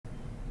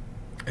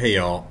Hey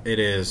y'all, it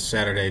is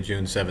Saturday,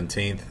 June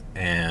 17th,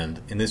 and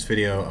in this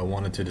video I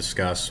wanted to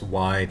discuss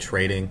why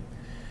trading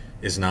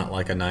is not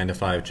like a 9 to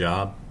 5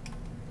 job.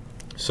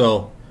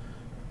 So,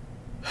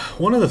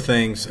 one of the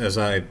things as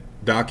I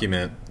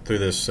document through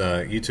this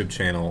YouTube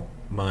channel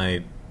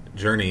my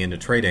journey into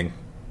trading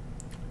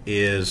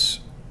is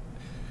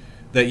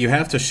that you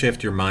have to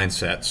shift your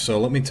mindset. So,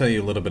 let me tell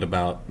you a little bit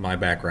about my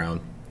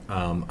background.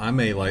 I'm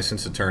a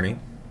licensed attorney.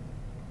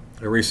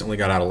 I recently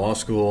got out of law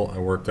school. I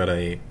worked at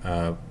a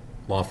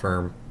law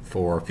firm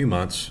for a few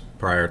months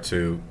prior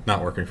to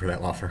not working for that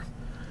law firm.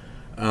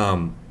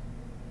 Um,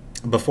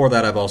 Before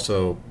that, I've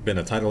also been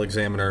a title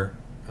examiner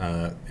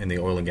in the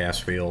oil and gas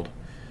field,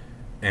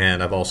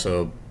 and I've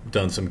also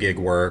done some gig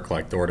work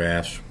like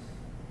DoorDash,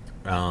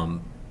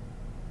 um,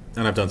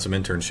 and I've done some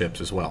internships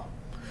as well.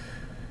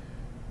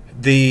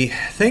 The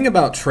thing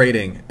about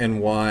trading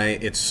and why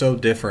it's so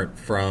different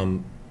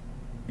from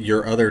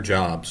your other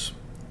jobs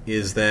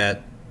is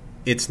that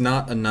it's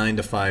not a 9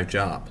 to 5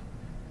 job.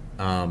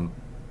 Um,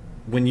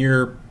 when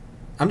you're,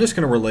 I'm just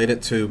going to relate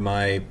it to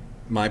my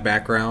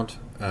background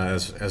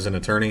as an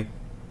attorney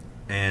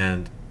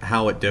and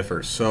how it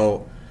differs.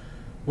 So,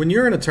 when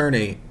you're an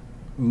attorney,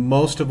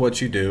 most of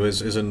what you do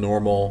is a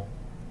normal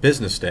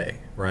business day,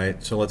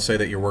 right? So, let's say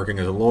that you're working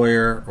as a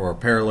lawyer or a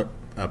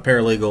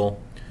paralegal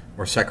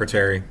or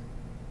secretary.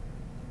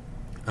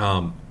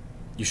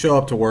 You show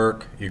up to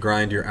work, you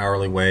grind your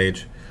hourly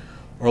wage,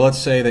 or let's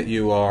say that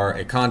you are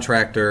a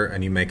contractor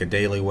and you make a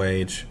daily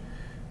wage.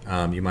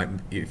 You might,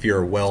 if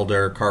you're a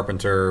welder,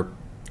 carpenter,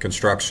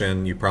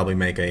 construction, you probably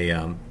make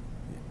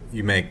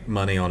you make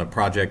money on a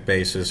project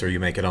basis, or you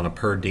make it on a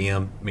per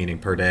diem, meaning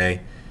per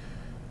day.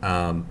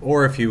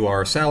 Or if you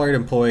are a salaried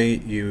employee,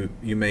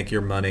 you make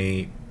your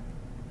money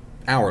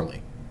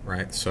hourly,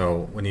 right?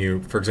 So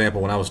for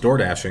example, when I was door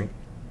dashing,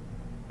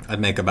 I'd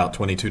make about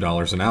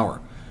 $22 an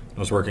hour. When I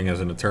was working as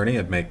an attorney,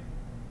 I'd make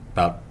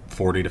about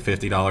 $40 to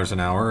 $50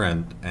 an hour,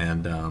 and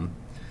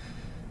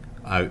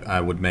I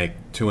would make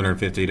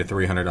 $250 to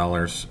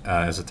 $300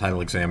 as a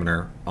title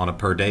examiner on a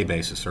per day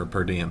basis or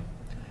per diem.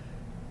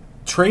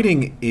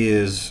 Trading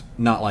is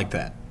not like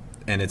that,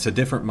 and it's a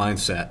different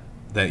mindset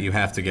that you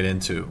have to get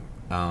into,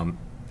 and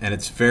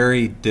it's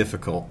very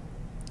difficult.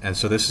 And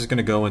so this is going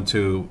to go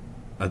into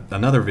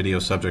another video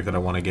subject that I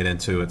want to get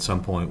into at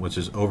some point, which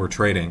is over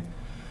trading.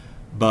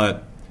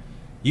 But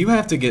you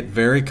have to get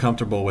very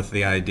comfortable with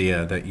the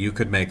idea that you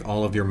could make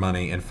all of your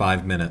money in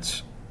 5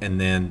 minutes and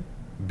then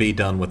be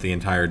done with the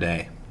entire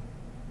day.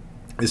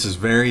 This is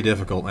very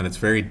difficult, and it's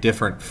very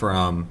different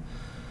from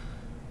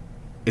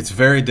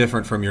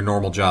your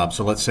normal job.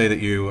 So let's say that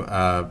you,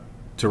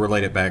 to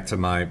relate it back to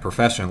my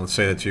profession, let's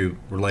say that you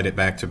relate it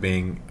back to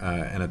being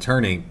an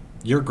attorney.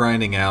 You're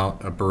grinding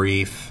out a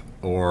brief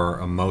or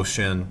a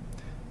motion,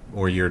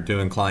 or you're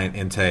doing client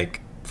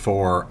intake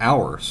for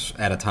hours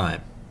at a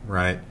time,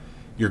 right?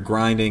 You're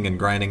grinding and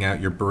grinding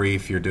out your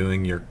brief, you're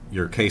doing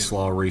your case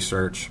law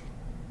research,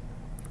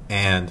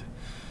 and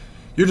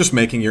you're just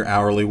making your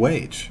hourly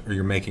wage, or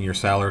you're making your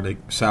salary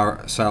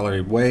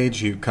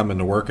wage. You come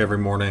into work every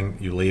morning,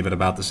 you leave at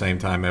about the same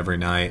time every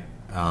night,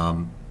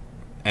 and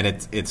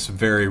it's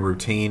very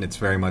routine, it's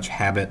very much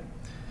habit.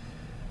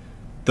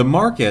 The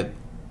market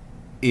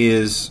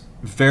is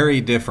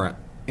very different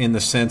in the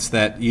sense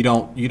that you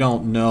don't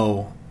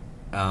know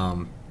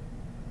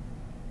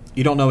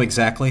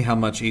exactly how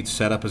much each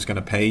setup is going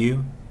to pay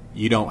you.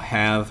 You don't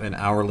have an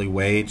hourly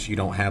wage. You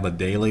don't have a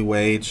daily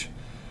wage.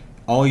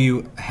 All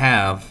you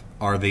have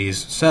are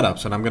these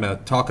setups. And I'm going to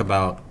talk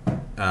about,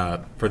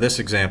 for this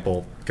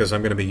example, because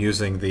I'm going to be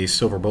using the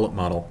silver bullet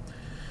model,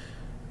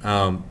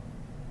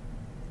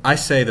 I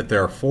say that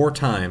there are 4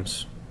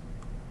 times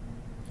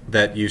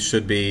that you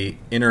should be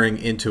entering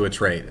into a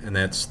trade. And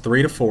that's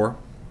 3 to 4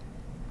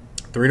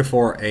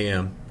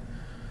 a.m.,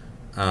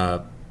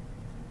 10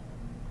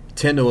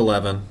 to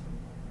 11.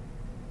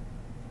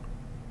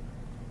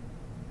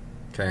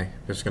 Okay,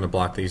 just going to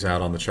block these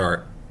out on the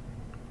chart.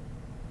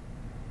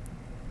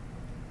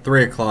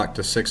 3 o'clock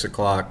to 6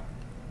 o'clock,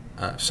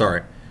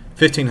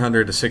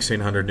 1500 to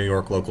 1600 New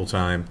York local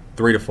time,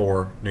 3 to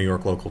 4 New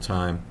York local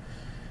time,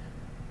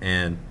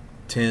 and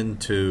 10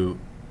 to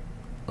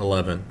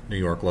 11 New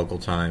York local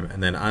time.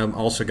 And then I'm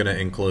also going to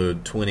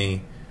include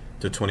 20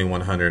 to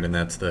 2100, and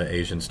that's the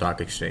Asian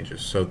stock exchanges.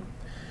 So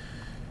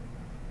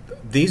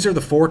these are the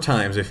 4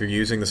 times, if you're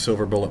using the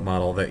silver bullet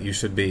model, that you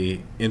should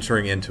be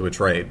entering into a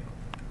trade.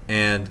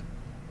 And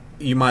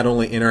you might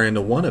only enter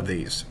into 1 of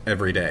these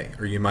every day,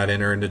 or you might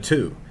enter into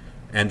 2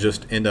 and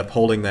just end up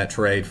holding that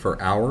trade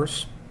for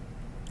hours,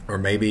 or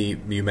maybe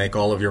you make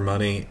all of your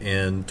money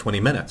in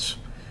 20 minutes.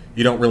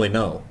 You don't really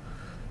know.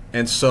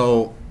 And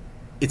so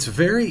it's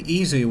very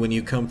easy when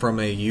you come from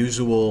a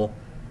usual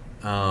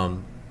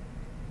job.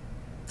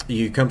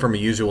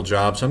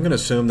 So I'm going to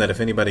assume that if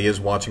anybody is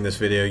watching this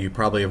video, you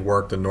probably have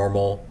worked a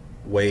normal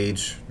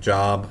wage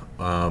job,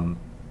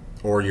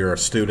 or you're a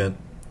student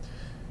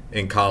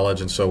in college.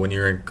 And so when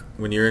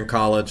you're in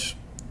college,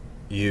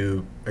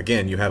 you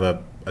have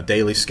a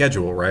daily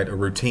schedule, right? A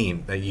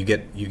routine that you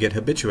get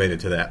habituated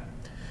to that.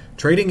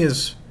 Trading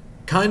is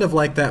kind of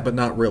like that, but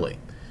not really.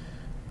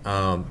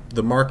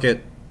 The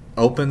market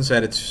opens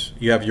at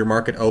you have your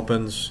market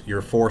opens,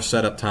 your 4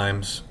 setup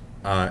times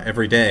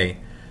every day,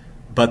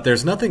 but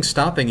there's nothing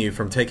stopping you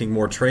from taking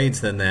more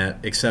trades than that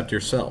except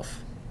yourself.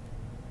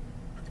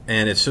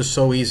 And it's just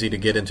so easy to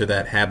get into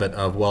that habit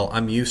of, well,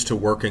 I'm used to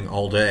working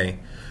all day,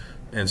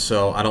 and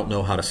so I don't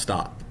know how to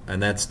stop.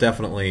 And that's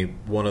definitely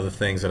one of the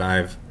things that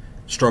I've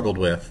struggled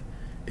with,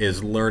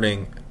 is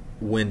learning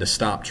when to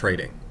stop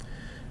trading.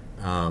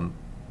 On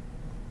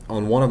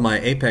one of my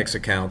Apex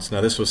accounts,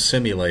 now this was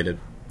simulated,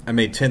 I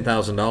made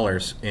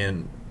 $10,000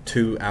 in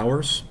 2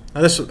 hours.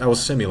 Now that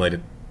was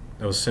simulated.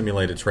 That was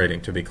simulated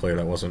trading, to be clear.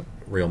 That wasn't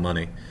real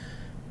money.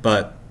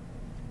 But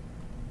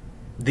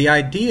the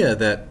idea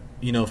that,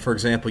 for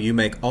example, you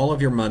make all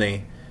of your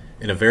money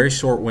in a very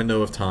short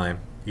window of time,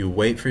 you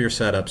wait for your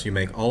setups, you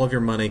make all of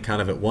your money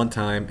kind of at one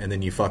time, and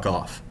then you fuck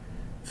off.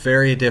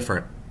 Very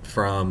different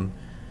from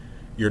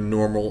your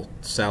normal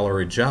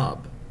salary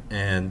job.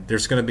 And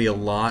there's going to be a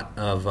lot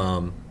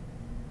of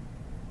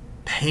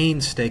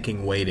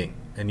painstaking waiting,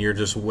 and you're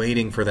just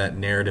waiting for that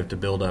narrative to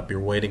build up. You're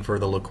waiting for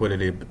the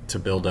liquidity to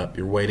build up.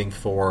 You're waiting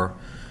for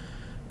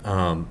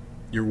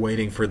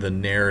the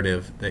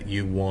narrative that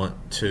you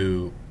want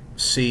to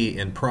see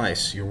in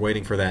price. You're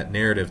waiting for that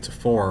narrative to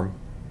form.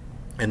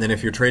 And then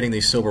if you're trading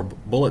these silver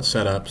bullet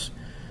setups,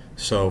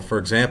 so for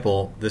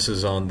example, this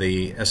is on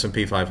the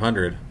S&P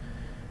 500.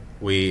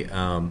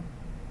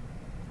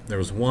 There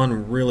was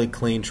one really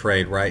clean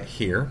trade right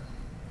here,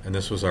 and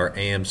this was our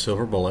AM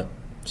silver bullet.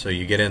 So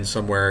you get in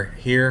somewhere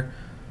here,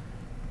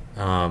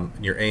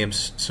 your AM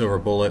silver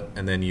bullet,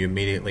 and then you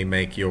immediately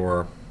make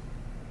your,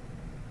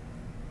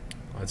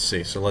 let's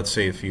see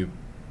if you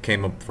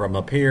came up from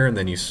up here and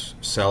then you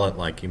sell it,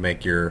 like you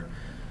make your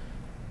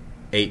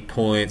 8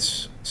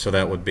 points, so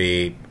that would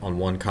be on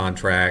one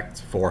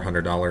contract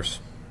 $400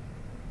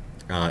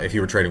 if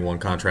you were trading one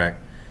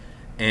contract.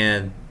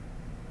 And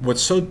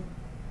what's so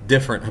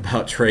different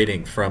about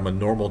trading from a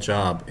normal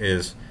job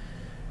is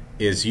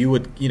you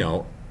would,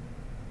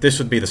 this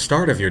would be the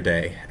start of your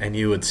day and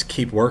you would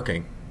keep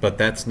working, but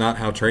that's not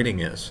how trading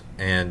is.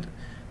 And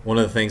one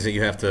of the things that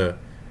you have to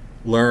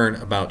learn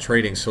about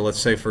trading, so let's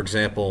say for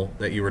example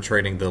that you were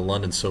trading the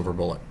London silver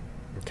bullet.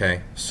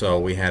 Okay, so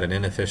we had an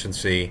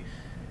inefficiency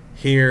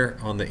here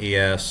on the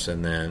ES,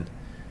 and then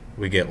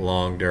we get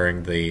long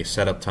during the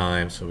setup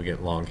time, so we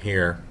get long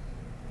here,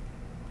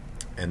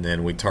 and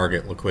then we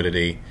target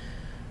liquidity.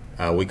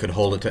 We could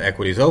hold it to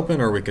equities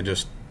open, or we could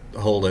just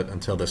hold it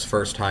until this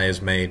first high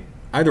is made.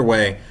 Either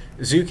way,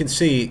 as you can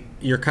see,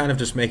 you're kind of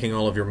just making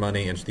all of your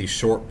money in these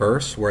short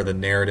bursts where the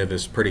narrative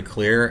is pretty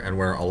clear and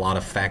where a lot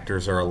of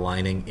factors are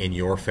aligning in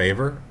your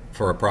favor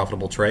for a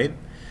profitable trade,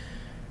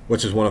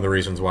 which is one of the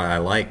reasons why I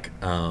like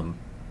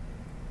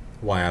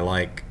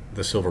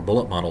the silver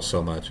bullet model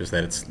so much, is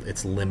that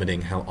it's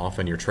limiting how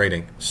often you're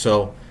trading.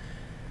 So,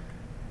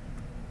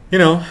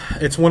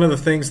 it's one of the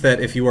things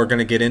that if you are going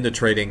to get into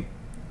trading,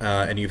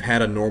 and you've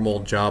had a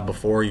normal job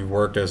before, you've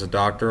worked as a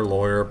doctor,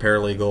 lawyer,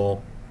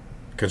 paralegal,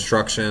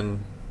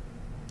 construction,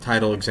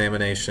 title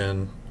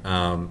examination,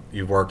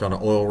 you've worked on an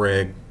oil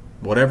rig,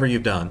 whatever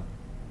you've done,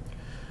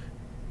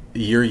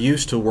 you're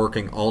used to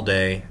working all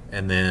day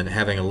and then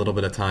having a little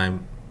bit of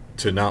time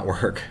to not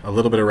work, a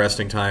little bit of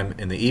resting time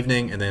in the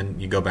evening, and then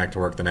you go back to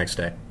work the next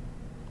day.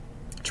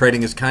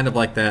 Trading is kind of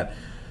like that,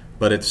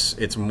 but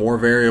it's more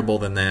variable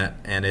than that,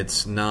 and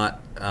it's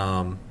not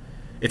going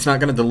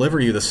to deliver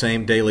you the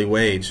same daily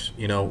wage.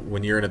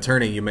 When you're an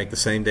attorney, you make the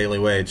same daily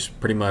wage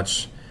pretty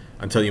much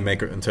until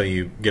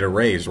you get a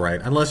raise,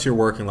 right? Unless you're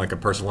working like a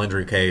personal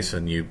injury case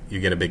and you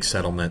get a big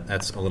settlement.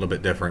 That's a little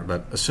bit different.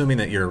 But assuming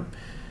that you're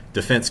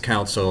defense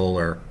counsel,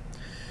 or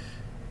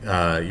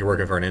you're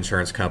working for an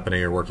insurance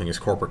company, or working as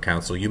corporate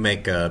counsel, you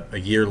make a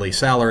yearly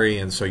salary,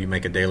 and so you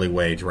make a daily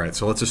wage, right?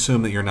 So let's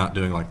assume that you're not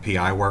doing like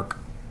PI work,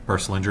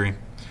 personal injury.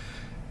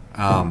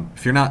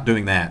 If you're not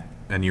doing that,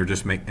 and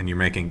you're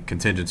making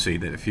contingency,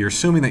 that if you're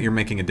assuming that you're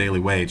making a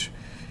daily wage,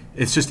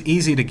 it's just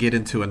easy to get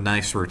into a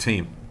nice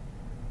routine.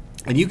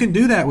 And you can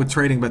do that with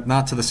trading, but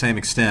not to the same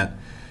extent.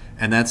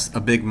 And that's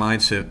a big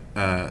mindset,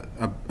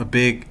 a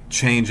big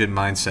change in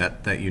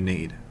mindset that you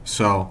need.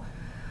 So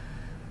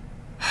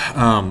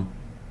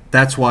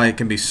that's why it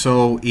can be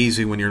so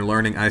easy when you're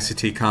learning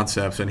ICT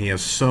concepts, and he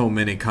has so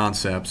many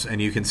concepts,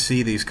 and you can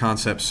see these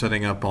concepts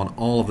setting up on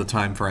all of the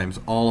time frames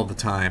all of the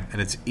time,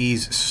 and it's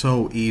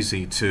so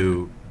easy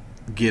to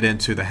get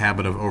into the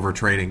habit of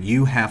overtrading.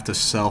 You have to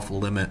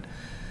self-limit.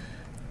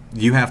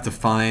 You have to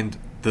find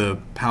the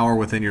power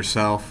within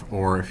yourself,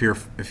 or if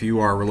you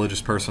are a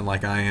religious person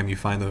like I am, you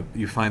find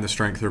the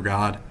strength through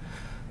God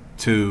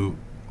to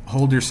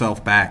hold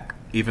yourself back,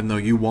 even though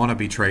you want to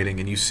be trading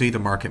and you see the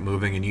market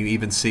moving and you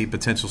even see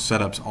potential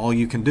setups. All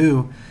you can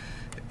do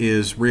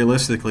is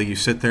realistically you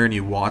sit there and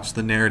you watch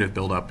the narrative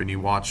build up, and you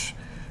watch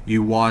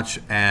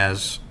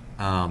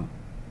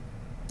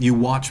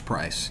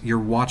price. You're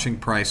watching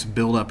price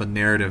build up a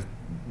narrative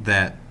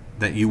that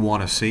you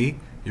want to see.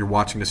 You're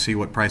watching to see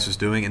what price is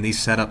doing, and these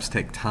setups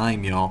take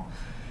time, y'all.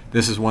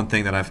 This is one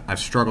thing that I've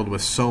struggled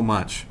with so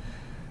much,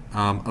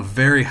 A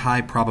very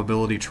high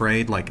probability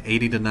trade, like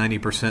 80 to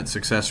 90%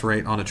 success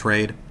rate on a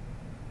trade.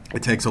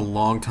 It takes a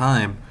long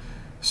time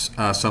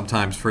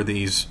sometimes for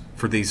these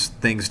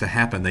things to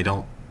happen. They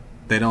don't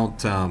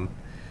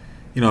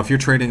if you're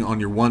trading on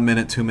your 1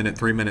 minute, 2 minute,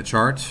 3 minute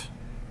charts,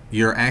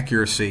 your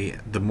accuracy,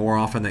 the more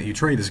often that you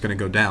trade, is going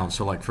to go down.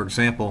 So like, for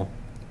example,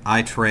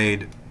 I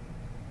trade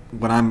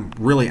when I'm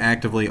really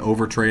actively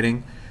over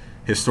trading.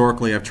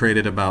 Historically, I've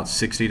traded about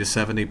 60 to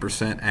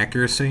 70%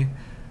 accuracy,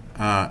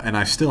 and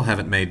I still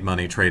haven't made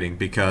money trading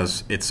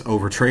because it's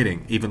over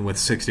trading, even with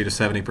 60 to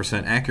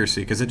 70%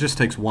 accuracy, because it just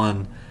takes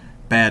one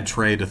bad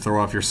trade to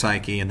throw off your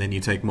psyche, and then you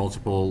take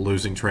multiple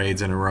losing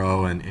trades in a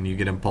row, and you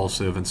get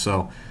impulsive, and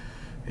so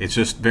it's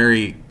just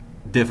very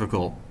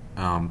difficult.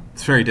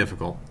 It's very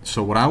difficult.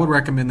 So what I would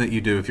recommend that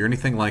you do, if you're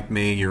anything like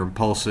me, you're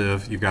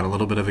impulsive, you've got a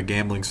little bit of a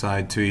gambling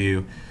side to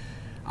you,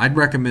 I'd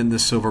recommend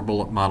this silver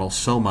bullet model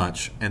so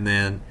much, and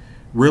then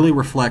really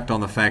reflect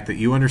on the fact that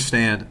you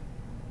understand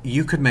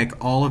you could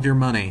make all of your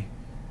money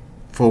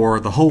for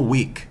the whole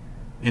week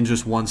in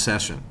just one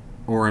session,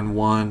 or in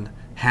one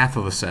half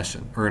of a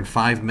session, or in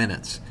 5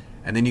 minutes,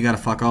 and then you got to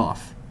fuck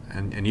off.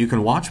 And you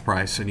can watch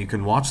price and you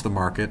can watch the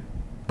market,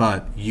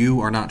 but you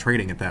are not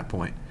trading at that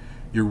point.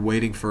 You're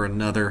waiting for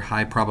another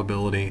high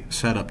probability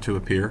setup to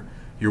appear.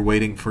 You're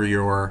waiting for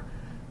your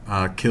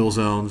kill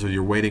zones, or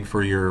you're waiting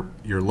for your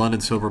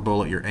London silver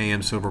bullet, your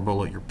AM silver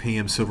bullet, your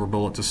PM silver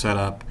bullet to set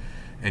up,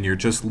 and you're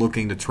just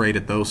looking to trade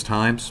at those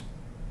times.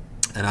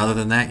 And other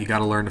than that, you got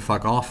to learn to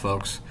fuck off,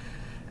 folks.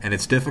 And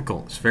it's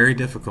difficult. It's very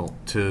difficult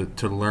to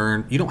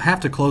learn. You don't have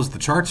to close the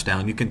charts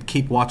down. You can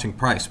keep watching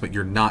price, but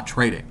you're not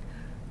trading.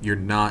 You're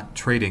not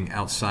trading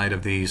outside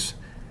of these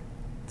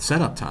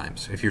setup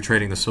times if you're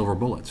trading the silver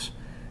bullets.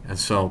 And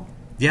so,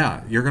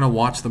 yeah, you're going to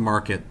watch the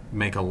market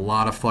make a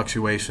lot of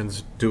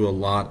fluctuations, do a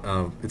lot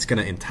of, it's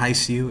going to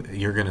entice you.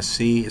 You're going to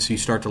see, as you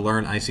start to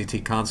learn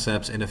ICT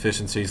concepts,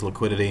 inefficiencies,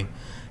 liquidity,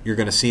 you're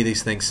going to see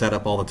these things set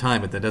up all the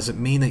time, but that doesn't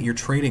mean that you're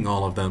trading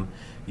all of them.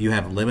 You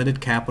have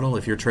limited capital.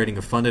 If you're trading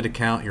a funded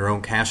account, your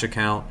own cash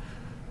account,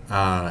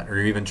 or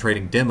you're even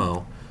trading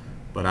demo,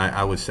 but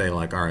I would say,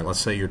 like, all right, let's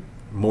say you're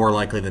more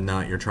likely than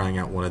not you're trying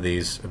out one of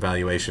these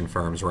evaluation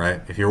firms,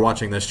 right? If you're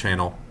watching this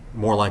channel,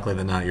 more likely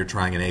than not you're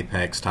trying an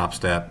Apex, Top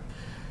Step,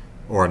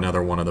 or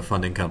another one of the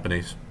funding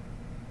companies.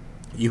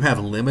 You have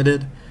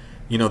limited,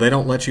 they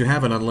don't let you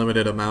have an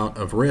unlimited amount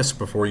of risk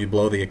before you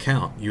blow the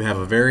account. You have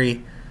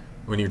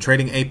when you're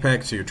trading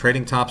Apex or you're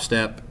trading Top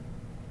Step,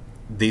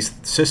 these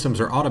systems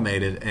are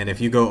automated, and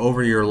if you go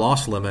over your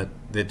loss limit,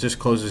 it just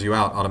closes you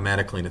out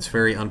automatically, and it's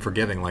very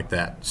unforgiving like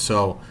that.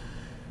 So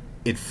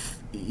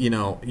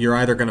you're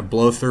either going to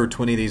blow through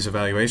 20 of these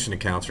evaluation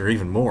accounts, or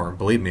even more.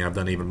 Believe me, I've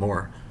done even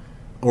more.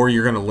 Or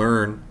you're going to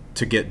learn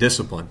to get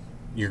discipline.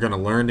 You're going to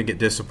learn to get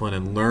discipline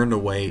and learn to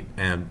wait,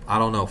 and I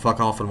don't know, fuck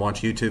off and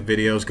watch YouTube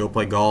videos, go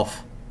play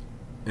golf,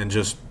 and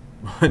just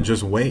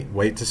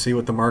wait to see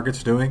what the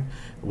market's doing.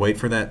 Wait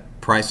for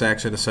that price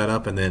action to set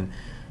up, and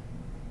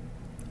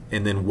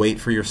then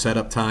wait for your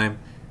setup time,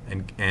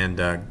 and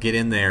get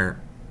in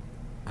there.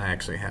 I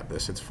actually have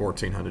this. It's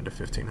 1400 to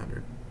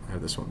 1500. I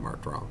have this one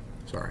marked wrong.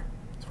 Sorry.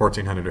 It's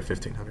 1400 to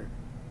 1500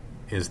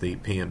 is the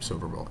PM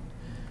silver bullet.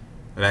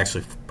 It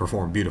actually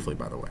performed beautifully,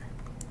 by the way.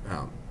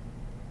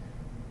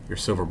 Your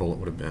silver bullet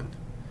would have been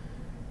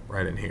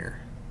right in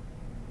here.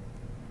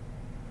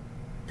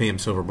 PM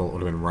silver bullet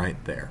would have been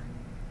right there.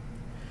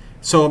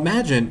 So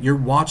imagine you're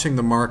watching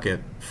the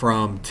market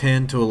from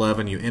 10 to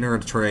 11. You enter a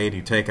trade.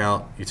 You take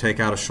out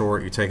a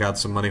short. You take out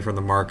some money from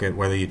the market.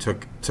 Whether you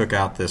took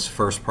out this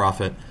first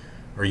profit,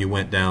 or you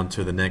went down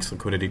to the next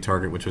liquidity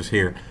target, which was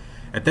here.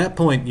 At that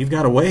point, you've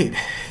got to wait.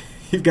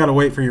 You've got to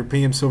wait for your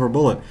PM silver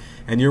bullet,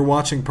 and you're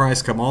watching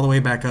price come all the way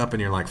back up,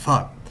 and you're like,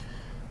 "Fuck,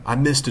 I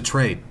missed a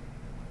trade."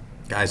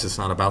 Guys, it's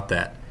not about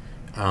that.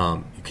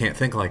 You can't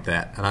think like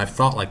that, and I've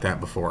thought like that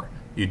before.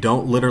 You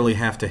don't literally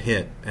have to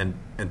hit, and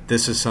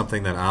this is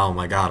something that, oh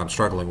my God, I'm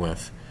struggling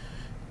with.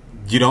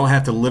 You don't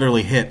have to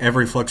literally hit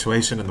every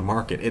fluctuation in the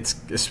market. It's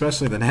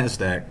especially the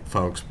NASDAQ,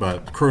 folks,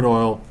 but crude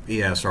oil,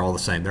 ES are all the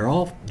same. They're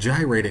all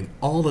gyrating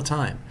all the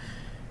time.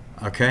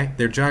 Okay?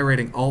 They're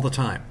gyrating all the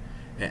time.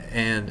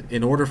 And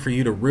in order for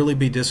you to really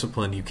be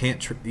disciplined, you can't,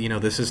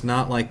 this is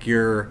not like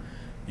you're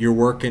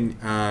working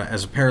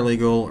as a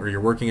paralegal, or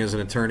you're working as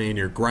an attorney, and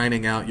you're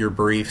grinding out your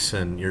briefs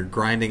and you're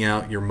grinding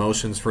out your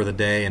motions for the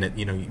day, and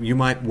you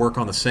might work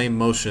on the same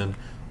motion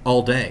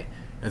all day,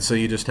 and so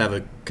you just have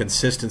a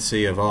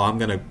consistency of, I'm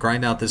going to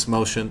grind out this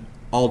motion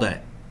all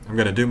day. I'm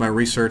going to do my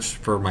research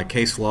for my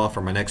case law for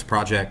my next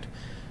project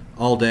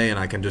all day, and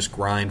I can just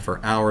grind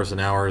for hours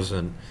and hours.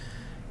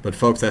 But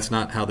folks, that's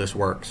not how this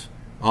works.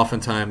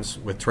 Oftentimes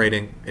with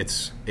trading,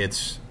 it's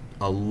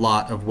a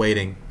lot of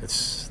waiting.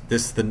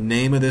 The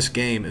name of this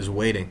game is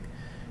waiting.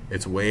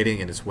 It's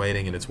waiting, and it's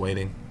waiting, and it's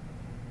waiting,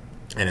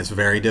 and it's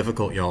very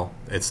difficult, y'all.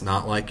 It's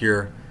not like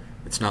your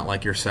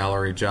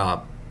salary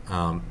job.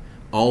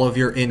 All of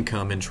your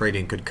income in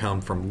trading could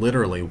come from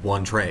literally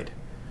one trade.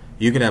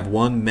 You could have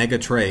one mega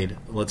trade,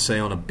 let's say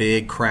on a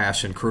big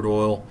crash in crude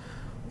oil,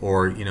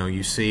 or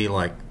you see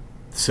like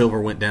silver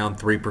went down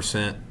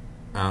 3%,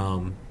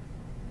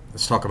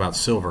 let's talk about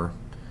silver.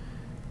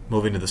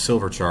 Moving to the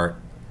silver chart,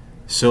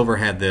 silver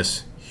had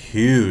this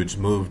huge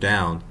move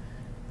down,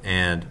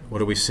 and what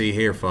do we see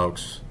here,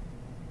 folks?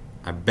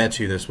 I bet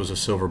you this was a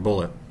silver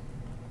bullet.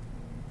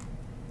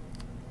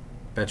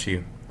 I bet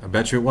you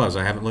it was.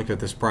 I haven't looked at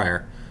this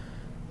prior.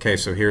 Okay,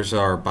 so here's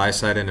our buy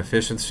side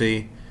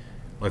inefficiency.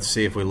 Let's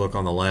see if we look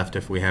on the left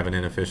if we have an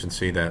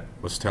inefficiency that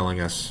was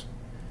telling us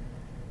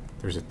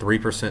there's a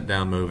 3%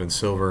 down move in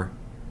silver.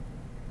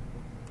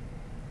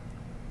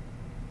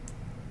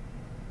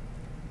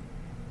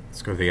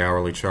 Let's go to the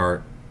hourly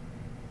chart.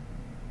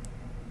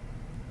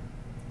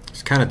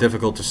 It's kind of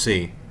difficult to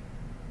see.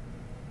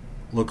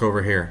 Look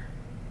over here.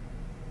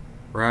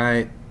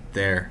 Right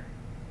there.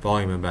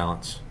 Volume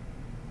imbalance.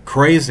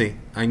 Crazy,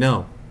 I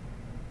know.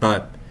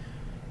 But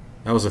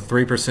that was a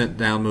 3%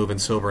 down move in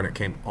silver, and it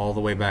came all the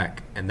way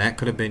back. And that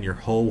could have been your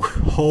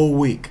whole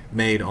week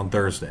made on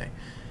Thursday.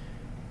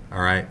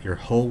 All right, your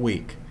whole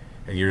week.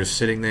 And you're just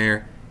sitting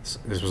there.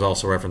 This was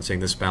also referencing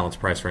this balanced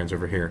price range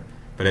over here.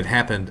 But it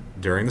happened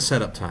during the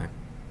setup time.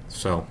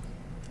 So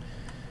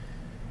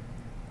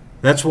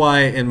that's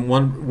why in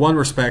one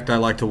respect I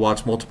like to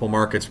watch multiple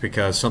markets,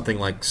 because something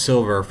like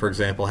silver, for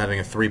example, having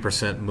a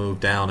 3% move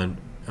down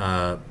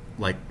and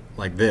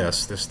like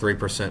this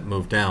 3%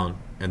 move down,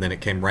 and then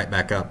it came right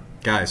back up.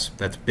 Guys,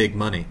 that's big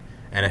money,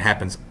 and it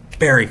happens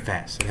very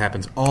fast. It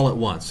happens all at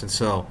once. And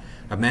so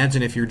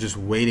imagine if you're just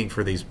waiting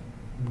for these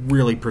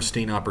really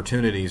pristine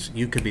opportunities.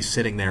 You could be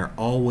sitting there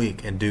all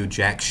week and do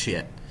jack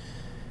shit,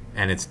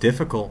 and it's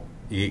difficult.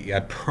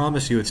 I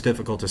promise you it's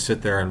difficult to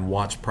sit there and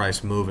watch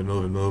price move and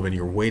move and move, and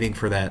you're waiting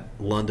for that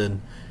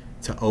London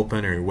to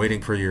open, or you're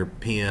waiting for your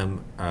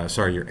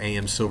your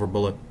AM silver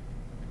bullet.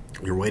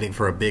 You're waiting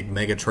for a big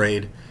mega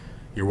trade.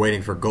 You're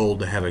waiting for gold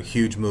to have a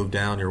huge move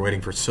down. You're waiting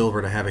for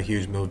silver to have a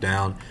huge move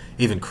down.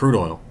 Even crude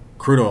oil.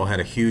 Crude oil had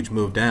a huge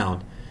move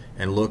down.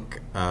 And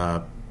look,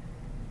 let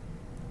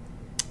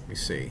me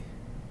see.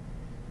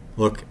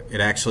 Look,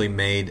 it actually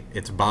made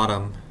its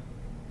bottom.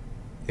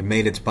 It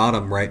made its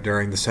bottom right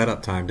during the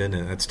setup time, didn't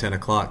it? That's 10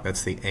 o'clock.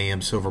 That's the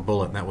AM silver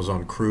bullet, and that was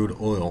on crude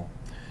oil.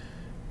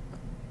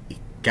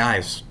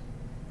 Guys,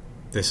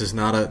 this is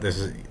not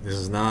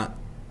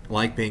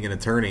like being an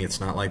attorney. It's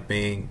not like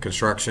being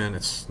construction.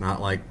 It's not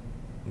like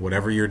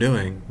whatever you're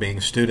doing, being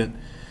a student.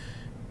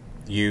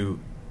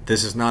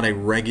 This is not a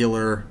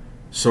regular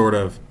sort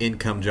of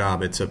income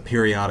job. It's a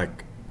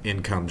periodic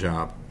income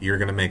job. You're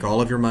going to make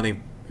all of your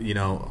money,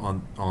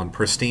 on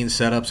pristine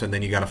setups, and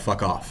then you got to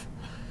fuck off.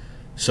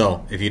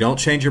 So if you don't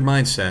change your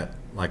mindset,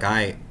 like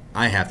I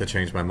have to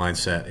change my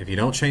mindset. If you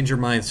don't change your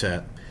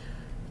mindset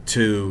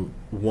to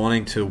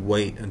wanting to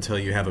wait until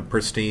you have a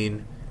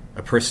pristine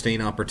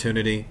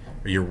opportunity,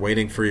 or you're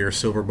waiting for your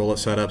silver bullet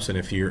setups, and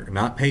if you're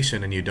not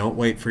patient and you don't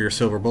wait for your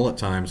silver bullet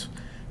times,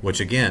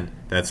 which again,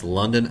 that's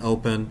London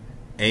open,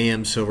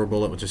 AM silver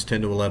bullet, which is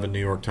 10 to 11 New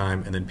York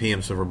time, and then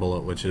PM silver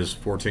bullet, which is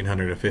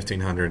 1400 to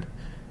 1500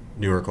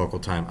 New York local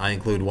time. I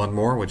include one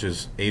more, which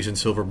is Asian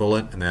silver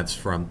bullet, and that's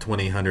from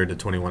 2000 to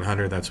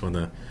 2100. That's when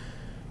the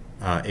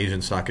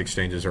Asian stock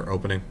exchanges are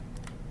opening.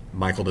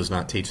 Michael does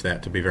not teach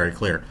that, to be very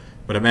clear.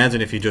 But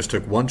imagine if you just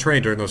took one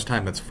trade during those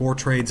times. That's 4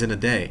 trades in a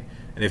day.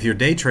 And if you're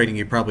day trading,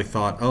 you probably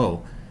thought,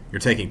 oh, you're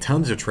taking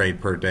tons of trade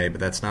per day, but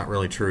that's not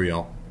really true,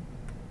 y'all.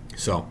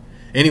 So,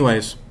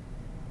 anyways,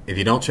 if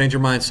you don't change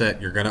your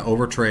mindset, you're going to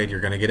overtrade,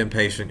 you're going to get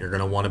impatient, you're going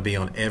to want to be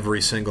on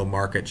every single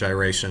market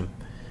gyration.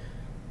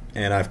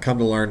 And I've come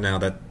to learn now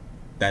that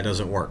that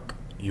doesn't work.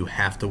 You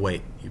have to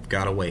wait. You've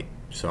got to wait.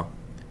 So,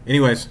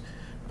 anyways,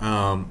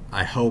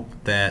 I hope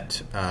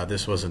that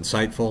this was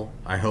insightful.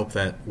 I hope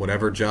that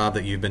whatever job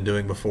that you've been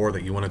doing before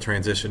that you want to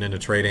transition into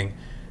trading,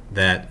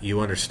 that you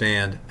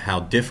understand how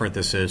different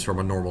this is from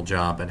a normal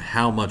job and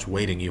how much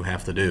waiting you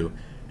have to do.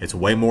 It's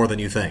way more than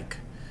you think.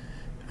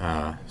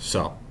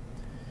 So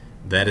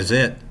that is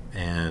it,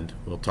 and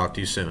we'll talk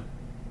to you soon.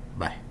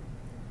 Bye.